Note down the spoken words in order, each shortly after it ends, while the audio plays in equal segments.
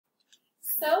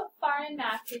So far in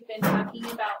math, we've been talking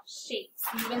about shapes.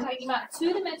 We've been talking about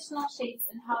two-dimensional shapes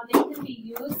and how they can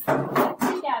be used put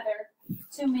together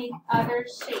to make other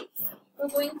shapes. We're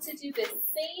going to do the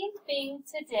same thing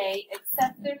today,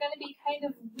 except they're going to be kind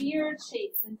of weird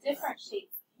shapes and different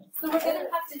shapes. So we're going to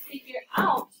have to figure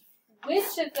out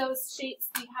which of those shapes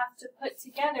we have to put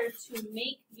together to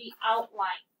make the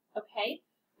outline, okay?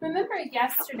 Remember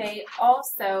yesterday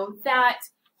also that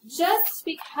just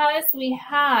because we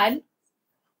had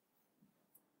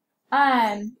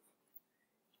a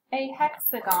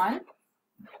hexagon,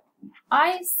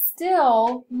 I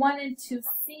still wanted to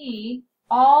see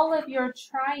all of your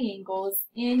triangles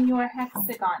in your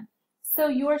hexagon. So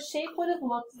your shape would have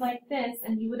looked like this,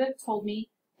 and you would have told me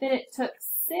that it took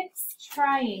 6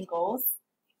 triangles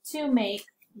to make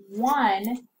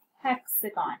one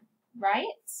hexagon, right?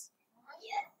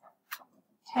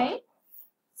 Okay?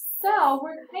 So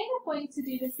we're kind of going to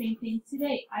do the same thing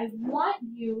today. I want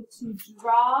you to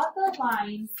draw the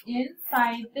lines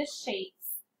inside the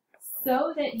shapes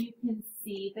so that you can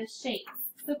see the shapes.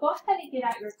 So go ahead and get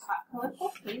out your top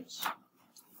colorful page.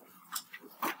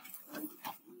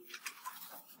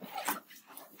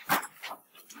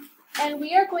 And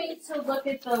we are going to look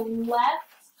at the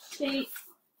left shape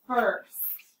first.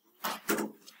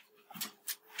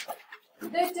 The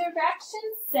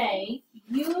directions say,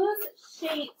 use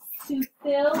shapes to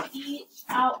fill each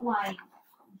outline.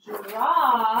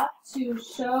 Draw to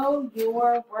show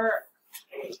your work.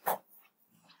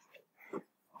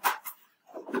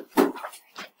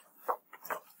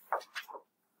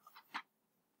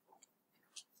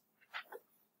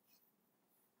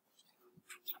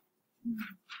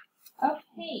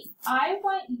 Okay, I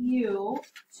want you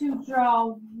to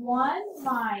draw one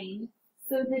line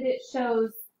so that it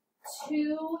shows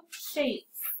 2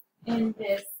 shapes in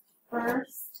this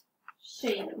first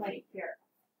shape right here.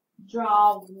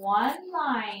 Draw one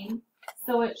line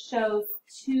so it shows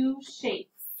 2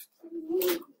 shapes.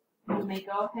 You may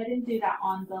go ahead and do that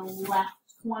on the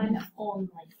left one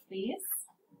only, please.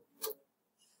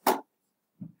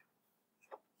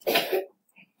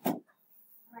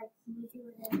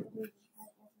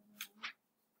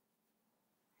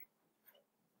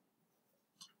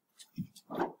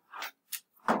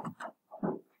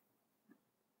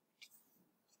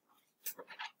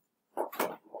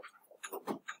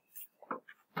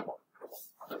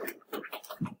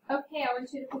 Okay, I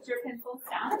want you to put your pencils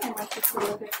down, and I want you to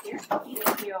look up here.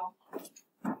 Thank you.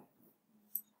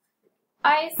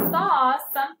 I saw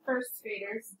some first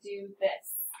graders do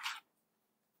this.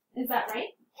 Is that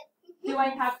right? Do I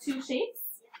have 2 shapes?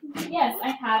 Yes,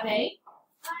 I have a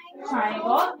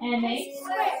triangle and a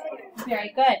square. Very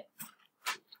good.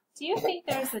 Do you think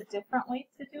there's a different way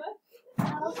to do it?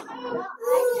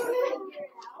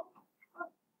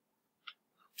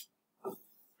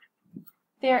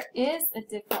 There is a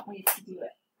different way to do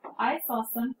it. I saw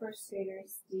some first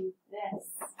graders do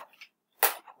this.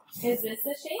 Is this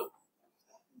a shape?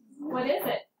 What is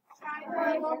it?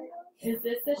 Triangle. Is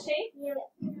this the shape?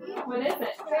 What is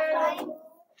it? Triangle.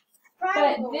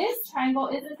 But this triangle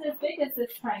isn't as big as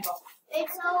this triangle. It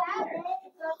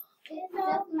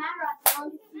doesn't matter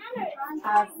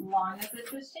As long as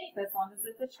it's a shape, as long as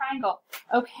it's a triangle.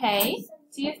 Okay,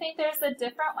 do you think there's a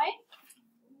different way?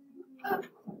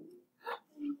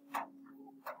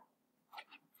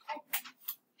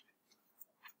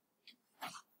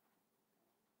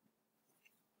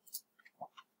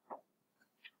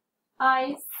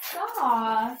 I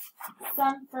saw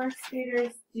some first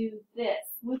graders do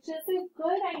this, which is a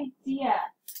good idea.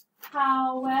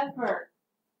 However,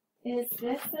 is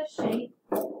this a shape?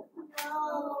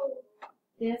 No.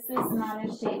 This is not a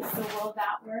shape, so will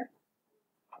that work?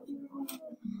 No.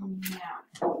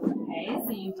 Okay,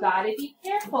 so you've got to be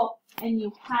careful, and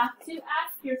you have to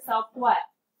ask yourself what?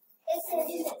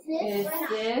 Is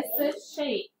this a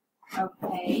shape?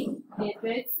 Okay, if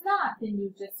it's not, then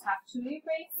you just have to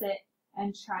erase it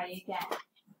and try again.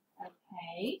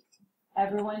 Okay,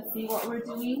 everyone see what we're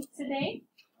doing today?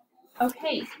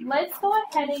 Okay, let's go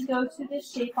ahead and go to the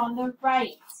shape on the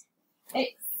right.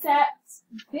 Except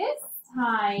this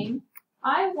time,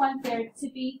 I want there to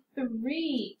be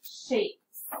 3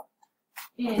 shapes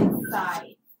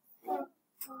inside.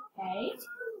 Okay,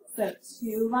 so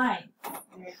 2 lines.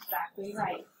 You're exactly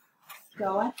right.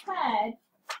 Go ahead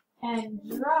and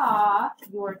draw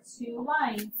your 2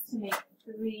 lines to make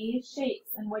 3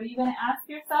 shapes. And what are you going to ask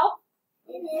yourself?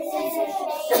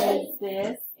 Is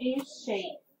this a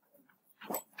shape?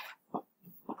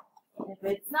 If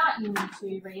it's not, you need to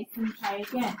erase and try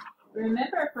again.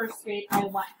 Remember, first grade, I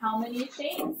want how many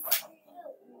shapes?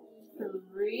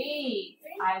 3.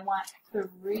 I want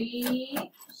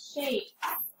 3 shapes.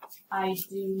 I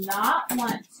do not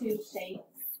want 2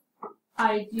 shapes.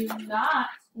 I do not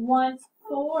want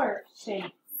 4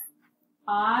 shapes.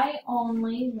 I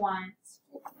only want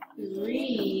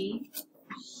 3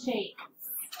 shapes.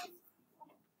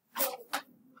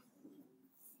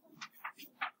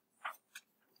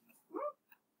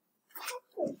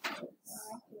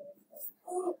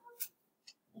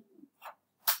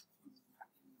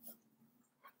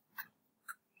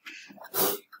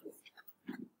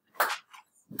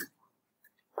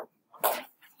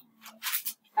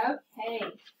 Okay.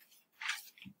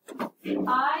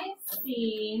 I've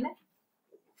seen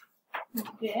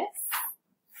this.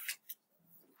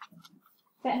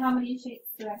 But how many shapes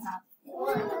do I have?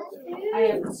 1, I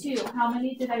have 2. How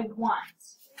many did I want?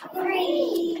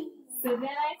 3. So then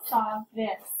I saw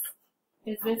this.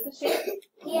 Is this a shape?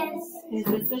 Yes. Is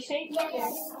this a shape?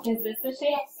 Yes. Is this a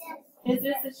shape? Yes. Is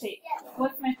this a shape?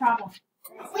 What's my problem?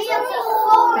 We have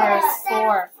 4. There's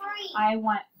 4. 3. I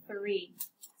want 3.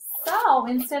 So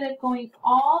instead of going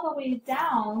all the way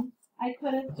down, I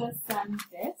could have just done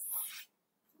this.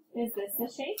 Is this a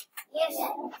shape? Yes.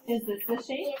 Is this a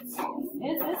shape? Yes.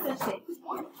 Is this a shape?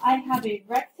 I have a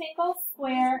rectangle,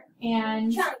 square,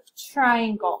 and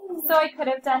triangle. So I could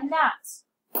have done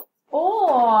that.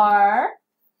 Or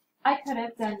I could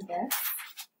have done this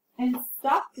and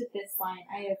stopped at this line.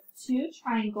 I have 2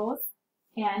 triangles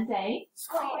and a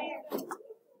Square.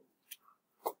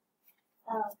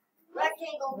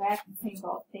 Rectangle.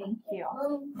 rectangle. Thank you.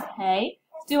 Okay.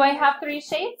 Do I have 3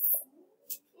 shapes?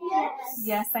 Yes.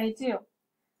 Yes, I do.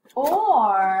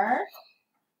 Or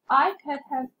I could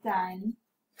have done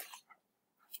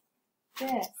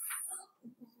this.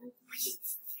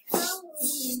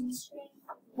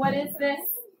 What is this?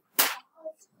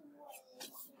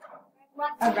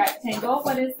 A rectangle.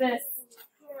 What is this?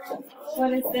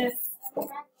 What is this?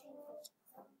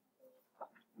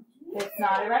 It's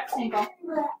not a rectangle.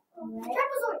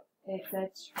 It's a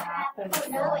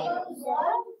trapezoid.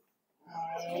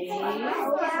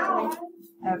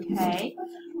 Okay.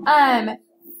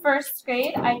 First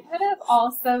grade, I could have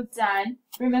also done,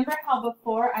 remember how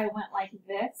before I went like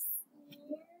this?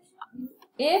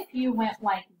 If you went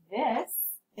like this,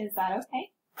 is that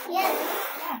okay? Yes.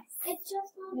 Yes. It's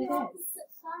just on the It is.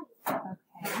 opposite side.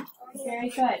 Okay. Very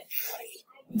good.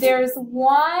 There's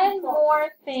one more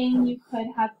thing you could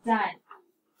have done.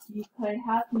 You could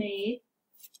have made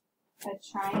a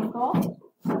triangle.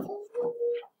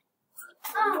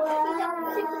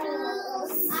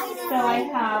 So I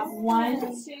have 1,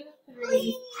 2,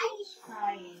 3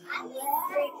 triangles.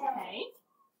 Okay.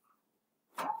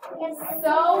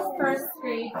 So first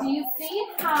grade, do you see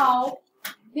how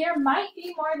there might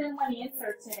be more than one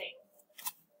answer today?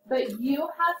 But you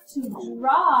have to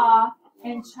draw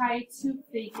and try to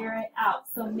figure it out.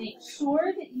 So make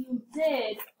sure that you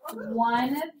did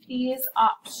one of these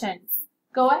options.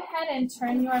 Go ahead and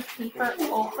turn your paper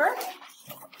over.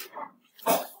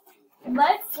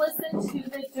 Let's listen to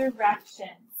the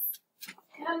directions.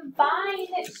 Combine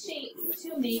shapes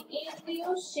to make a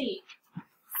new shape.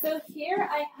 So here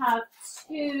I have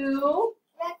 2,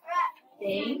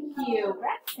 thank you,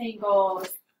 rectangles.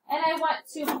 And I want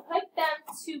to put them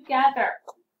together.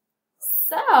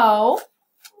 So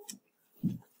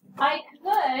I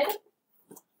could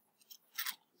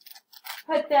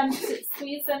put them,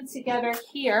 squeeze them together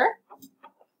here.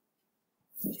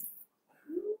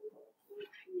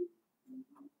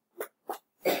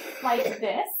 Like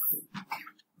this.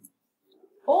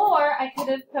 Or I could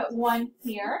have put one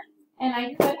here, and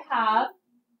I could have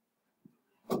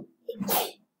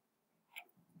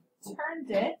turned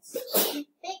it.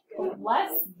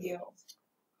 Bless you.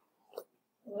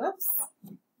 Whoops.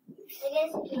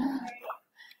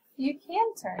 You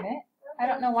can turn it. I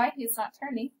don't know why he's not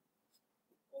turning.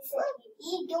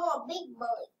 He's doing a big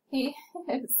boy. He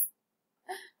is.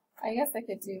 I guess I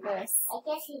could do this. I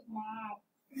guess he's mad.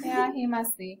 Yeah, he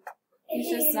must be. He's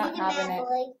just not having it.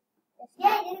 it.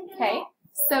 Okay,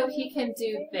 so he can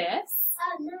do this.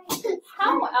 Oh, nice.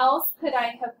 How else could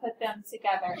I have put them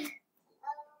together?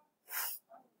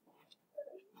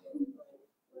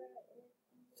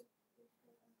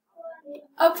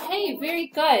 Okay, very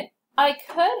good. I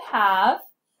could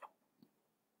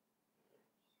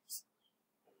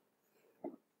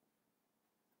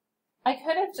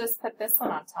have just put this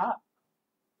one on top,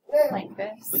 like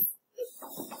this.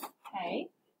 Okay.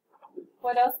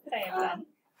 What else could I have done?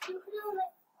 You could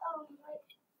have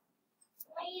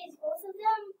raised both of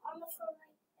them on the floor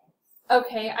like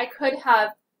this. Okay, I could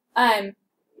have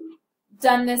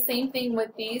done the same thing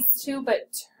with these two,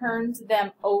 but turned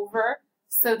them over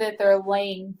so that they're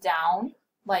laying down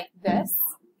like this.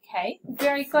 Okay,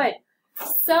 very good.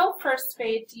 So, first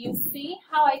grade, do you see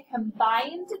how I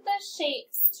combined the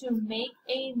shapes to make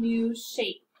a new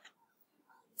shape?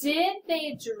 Did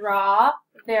they draw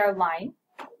their line?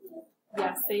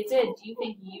 Yes, they did. Do you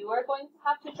think you are going to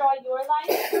have to draw your line?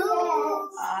 Yes.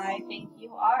 I think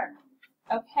you are.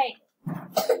 Okay.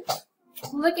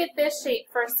 Look at this shape,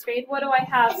 first grade. What do I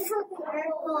have? It's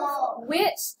purple.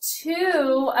 Which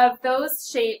two of those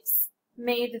shapes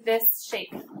made this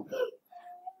shape?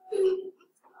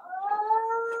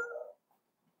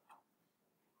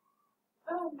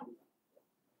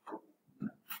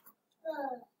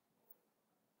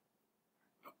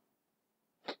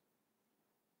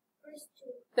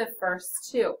 The first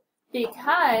two.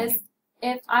 Because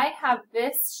if I have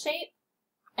this shape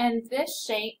and this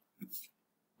shape,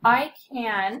 I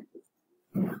can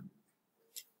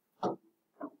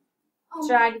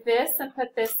drag this and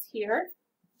put this here.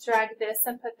 Drag this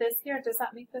and put this here. Does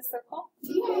that make the circle?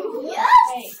 Yes.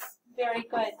 Okay, very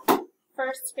good.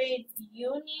 First grade,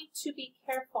 you need to be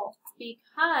careful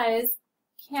because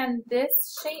can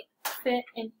this shape fit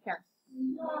in here?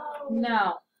 No.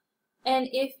 No. And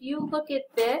if you look at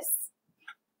this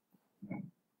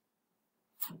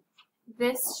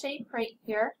shape right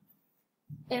here,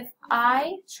 if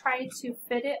I try to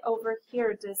fit it over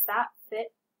here, does that fit?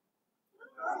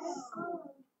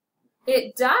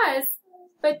 It does,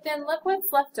 but then look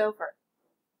what's left over.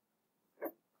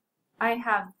 I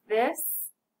have this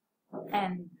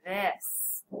and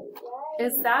this.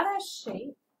 Is that a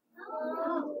shape?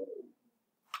 No.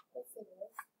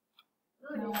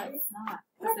 No, it's not,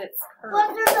 because it's But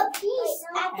curved. there's a piece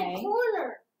at Okay. the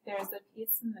corner. There's a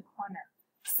piece in the corner.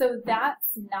 So that's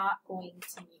not going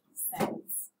to make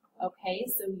sense. Okay,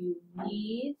 so you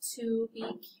need to be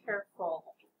careful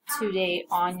today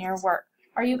on your work.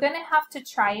 Are you going to have to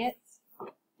try it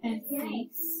and see?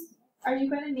 Are you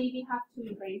going to maybe have to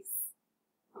erase?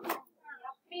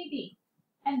 Maybe.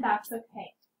 And that's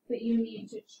okay. But you need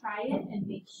to try it and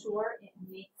make sure it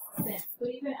makes sense. What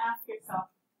are you going to ask yourself?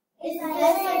 Is this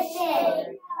a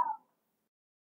shape?